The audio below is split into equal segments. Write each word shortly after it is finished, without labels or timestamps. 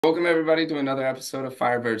Welcome everybody to another episode of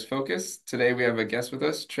Firebirds Focus. Today we have a guest with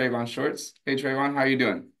us, Trevon Shorts. Hey Trevon, how are you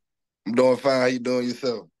doing? I'm doing fine. How you doing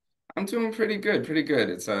yourself? I'm doing pretty good, pretty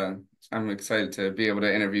good. I'm excited to be able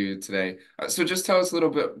to interview you today. So just tell us a little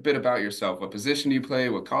bit about yourself. What position do you play?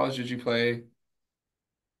 What college did you play?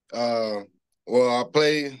 Uh, well,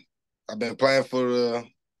 I've been playing for the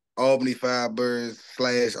Albany Firebirds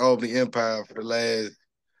slash Albany Empire for the last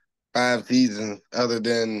 5 seasons, other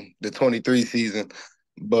than the 23 season.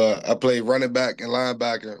 But I played running back and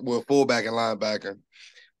linebacker, well, fullback and linebacker.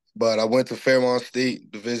 But I went to Fairmont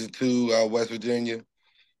State, Division II, West Virginia.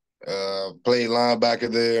 Played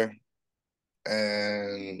linebacker there,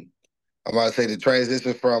 and I might say the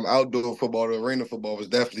transition from outdoor football to arena football was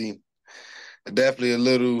definitely a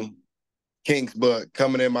little kinks, but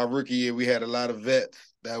coming in my rookie year, we had a lot of vets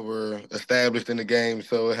that were established in the game,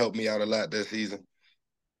 so it helped me out a lot this season.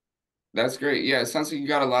 That's great. Yeah, it sounds like you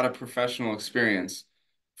got a lot of professional experience.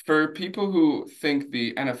 For people who think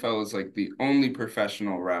the NFL is like the only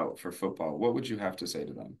professional route for football, what would you have to say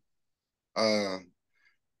to them? Uh,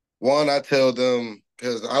 One, I tell them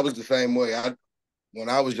because I was the same way. I When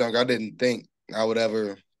I was younger, I didn't think I would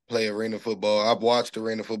ever play arena football. I've watched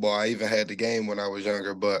arena football. I even had the game when I was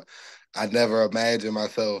younger, but I never imagined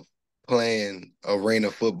myself playing arena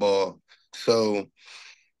football. So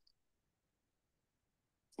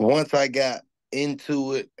once I got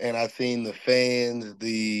into it and I seen the fans,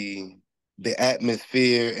 the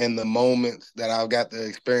atmosphere and the moments that I've got to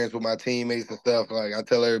experience with my teammates and stuff, like I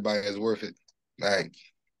tell everybody it's worth it. Like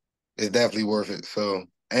it's definitely worth it. So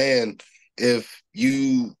and if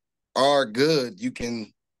you are good, you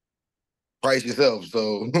can price yourself.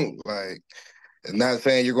 So like it's not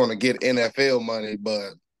saying you're gonna get NFL money,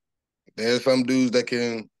 but there's some dudes that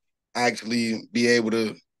can actually be able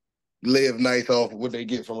to live nice off of what they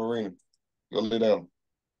get from arena. Go lay down.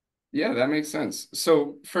 Yeah, that makes sense.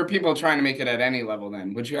 So for people trying to make it at any level,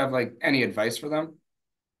 then, would you have like any advice for them?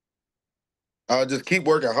 I'll just keep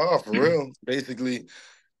working hard for real. Basically,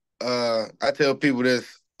 I tell people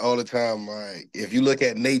this all the time. Like, if you look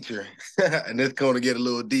at nature, and it's going to get a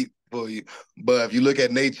little deep for you, but if you look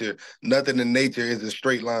at nature, nothing in nature is a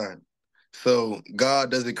straight line. So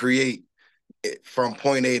God doesn't create from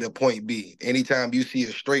point A to point B. Anytime you see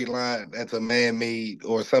a straight line, that's a man made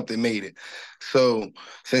or something made it. So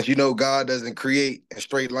since you know God doesn't create in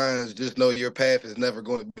straight lines, just know your path is never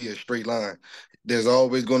going to be a straight line. There's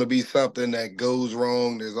always going to be something that goes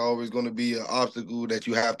wrong. There's always going to be an obstacle that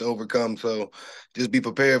you have to overcome. So just be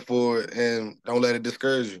prepared for it and don't let it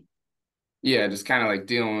discourage you. Yeah, just kind of like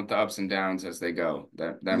dealing with the ups and downs as they go.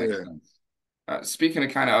 That makes Yeah. sense. Speaking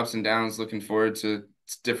of kind of ups and downs, looking forward to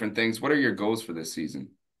different things. What are your goals for this season?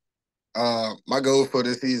 My goal for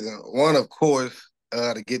this season, one, of course,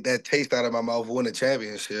 to get that taste out of my mouth, win a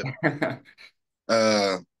championship.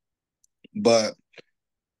 Uh, but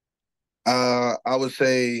I would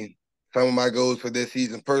say some of my goals for this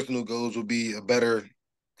season, personal goals, would be a better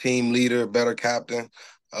team leader, better captain.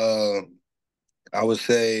 Uh, I would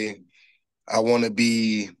say I want to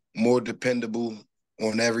be more dependable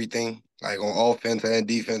on everything, like on offense and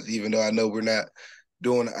defense, even though I know we're not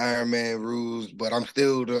doing the Iron Man rules, but I'm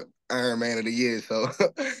still the Iron Man of the year. So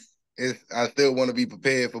I still want to be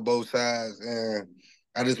prepared for both sides. And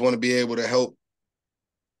I just want to be able to help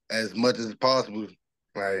as much as possible.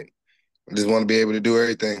 Like, I just want to be able to do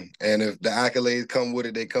everything. And if the accolades come with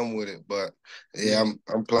it, they come with it. But yeah, Yeah.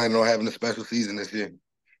 I'm planning on having a special season this year.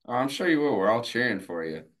 I'm sure you will. We're all cheering for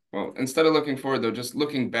you. Well, instead of looking forward though, just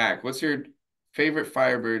looking back, what's your favorite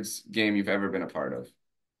Firebirds game you've ever been a part of?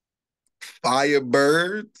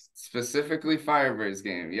 Firebirds. Specifically Firebirds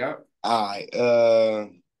game. Yep. All right.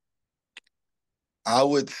 I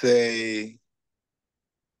would say,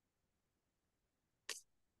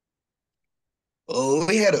 oh,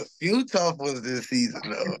 we had a few tough ones this season,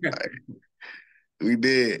 though. Like, we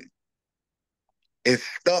did. It's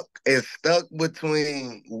stuck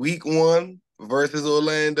between week 1 versus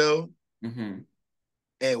Orlando Hmm.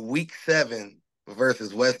 and week 7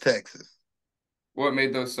 versus West Texas. What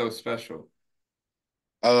made those so special?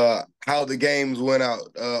 How the games went out.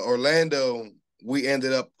 Orlando, we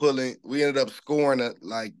ended up scoring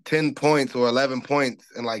like 10 points or 11 points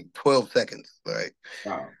in like 12 seconds. Like,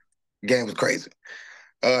 Wow. the game was crazy.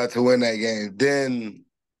 To win that game. Then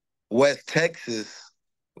West Texas,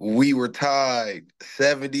 we were tied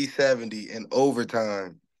 70-70 in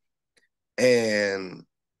overtime. And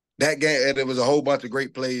that game, and there was a whole bunch of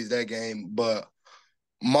great plays that game, but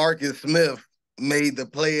Marcus Smith made the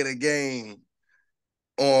play of the game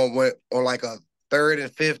on like a 3rd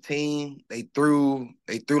and 15. They threw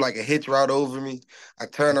like a hitch route over me. I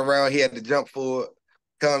turned around, he had to jump for it.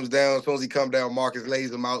 comes down. As soon as he comes down, Marcus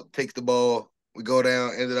lays him out, takes the ball. We go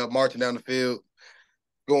down, ended up marching down the field,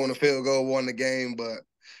 going to field goal, won the game. But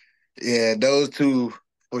yeah, those two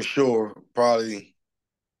for sure,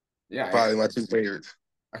 Yeah, probably my two favorites.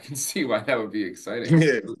 I can see why that would be exciting.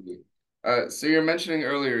 Yeah, Absolutely. So you're mentioning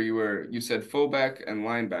earlier you said fullback and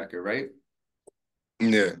linebacker, right?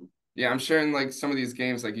 yeah. Yeah, I'm sure in like some of these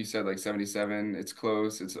games, like you said, like 77, it's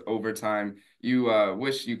close, it's overtime. You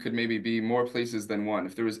wish you could maybe be more places than one.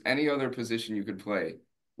 If there was any other position you could play,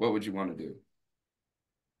 what would you want to do?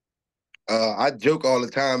 I joke all the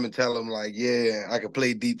time and tell them like, yeah, I could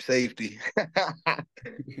play deep safety.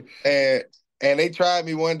 and and they tried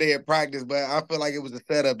me one day at practice, but I feel like it was a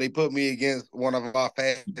setup. They put me against one of our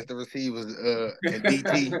fastest receivers, in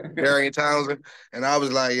DT, Darian Townsend, and I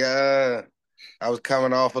was like, I was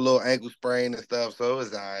coming off a little ankle sprain and stuff, so it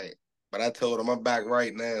was all right. But I told him I'm back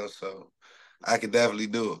right now, so I could definitely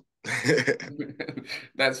do it.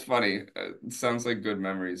 That's funny. It sounds like good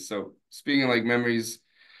memories. So speaking of like memories,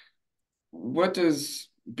 what does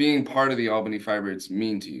being part of the Albany Firebirds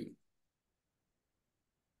mean to you?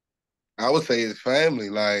 I would say his family,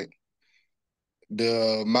 like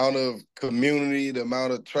the amount of community, the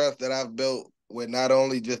amount of trust that I've built with not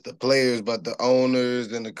only just the players but the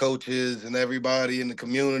owners and the coaches and everybody in the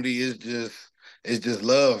community is just it's just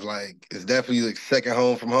love. Like it's definitely like second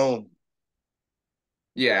home from home.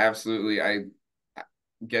 Yeah, absolutely. I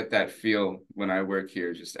get that feel when I work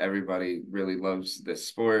here. Just everybody really loves the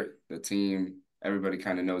sport, the team. Everybody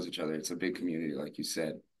kind of knows each other. It's a big community, like you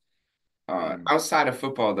said. Mm. Outside of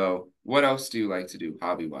football, though, what else do you like to do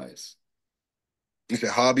hobby-wise? You said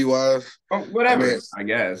hobby wise. Oh, I mean, whatever, I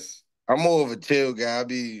guess. I'm more of a chill guy. I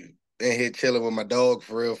be in here chilling with my dog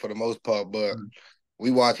for real for the most part, but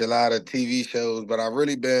we watch a lot of TV shows, but I've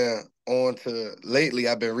really been on to lately.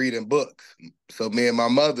 I've been reading books. So me and my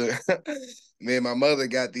mother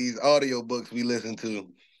got these audio books we listen to,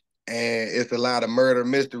 and it's a lot of murder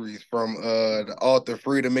mysteries from the author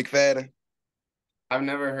Frida McFadden. I've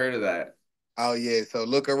never heard of that. Oh yeah, so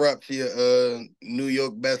look her up. She a New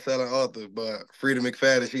York best-selling author, but Frida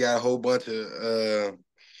McFadden, she got a whole bunch of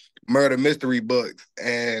murder mystery books.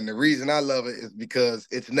 And the reason I love it is because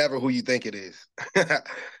it's never who you think it is. As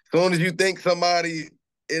soon as you think somebody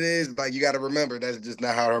it is, like you got to remember that's just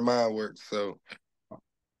not how her mind works. So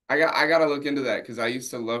I gotta look into that because I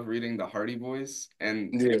used to love reading the Hardy Boys,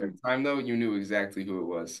 and yeah, every time though, you knew exactly who it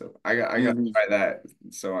was. So I gotta mhm, try that.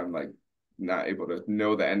 So I'm like not able to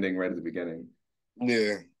know the ending right at the beginning.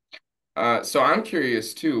 yeah. So I'm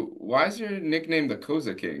curious too. Why is your nickname the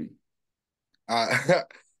Koza King? Uh,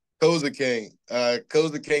 Koza King.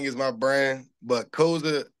 Koza King is my brand, but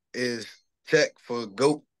Koza is Czech for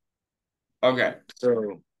goat. Okay.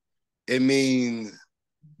 So it means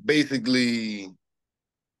basically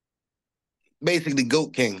basically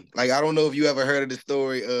Goat King. Like I don't know if you ever heard of the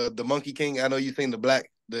story, the Monkey King. I know you seen the Black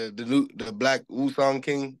Wusong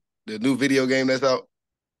King, the new video game that's out.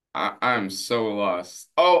 I'm so lost.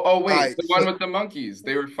 Oh All wait, right, the one so with the monkeys.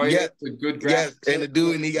 They were fighting yeah, the good yes, graphics. and the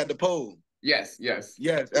dude and he got the pole. Yes, yes.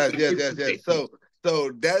 Yes.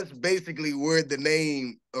 So that's basically where the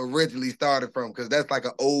name originally started from, because that's like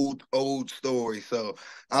an old story. So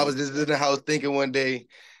I Oh, was just in the house thinking one day,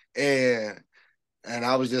 and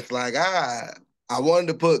I was just like, I wanted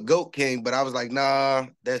to put Goat King, but I was like, nah,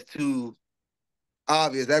 that's too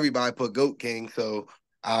obvious. Everybody put Goat King, so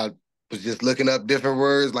I was just looking up different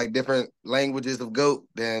words, like different languages of goat.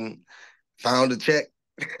 Then found a check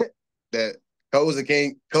that Koza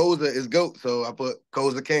King, Koza is goat, so I put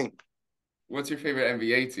Koza King. what's your favorite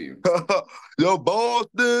NBA team? The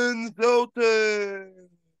Boston Celtics.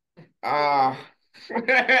 Ah.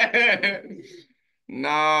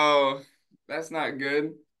 No, that's not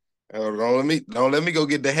good. Oh, don't let me go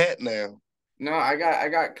get the hat now. No, I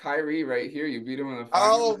got Kyrie right here. You beat him in the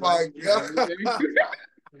finals Oh last my year and god. everything.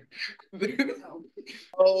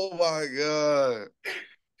 Oh my god.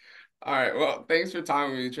 All right. Well, thanks for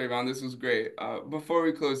talking with me, Trayvon. This was great. Before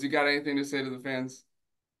we close, you got anything to say to the fans?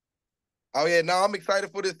 Oh yeah, no, I'm excited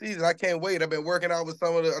for this season. I can't wait. I've been working out with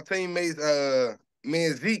some of the teammates. Me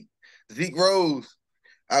and Zeke Rose.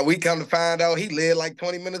 We come to find out he lived like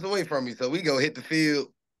 20 minutes away from me, so we go hit the field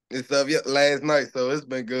and stuff. Yeah, last night, so it's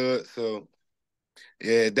been good. So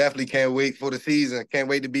yeah, definitely can't wait for the season. Can't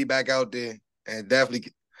wait to be back out there, and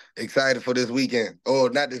definitely excited for this weekend. Or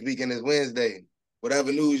not this weekend, it's Wednesday.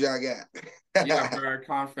 Whatever news y'all Yeah, got. for our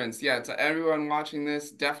conference. Yeah, to everyone watching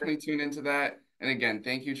this, definitely tune into that. And again,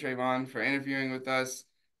 thank you, Trayvon, for interviewing with us.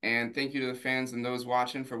 And thank you to the fans and those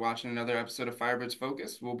watching for watching another episode of Firebirds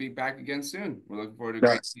Focus. We'll be back again soon. We're looking forward to a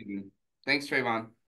great Right. season. Thanks, Trayvon.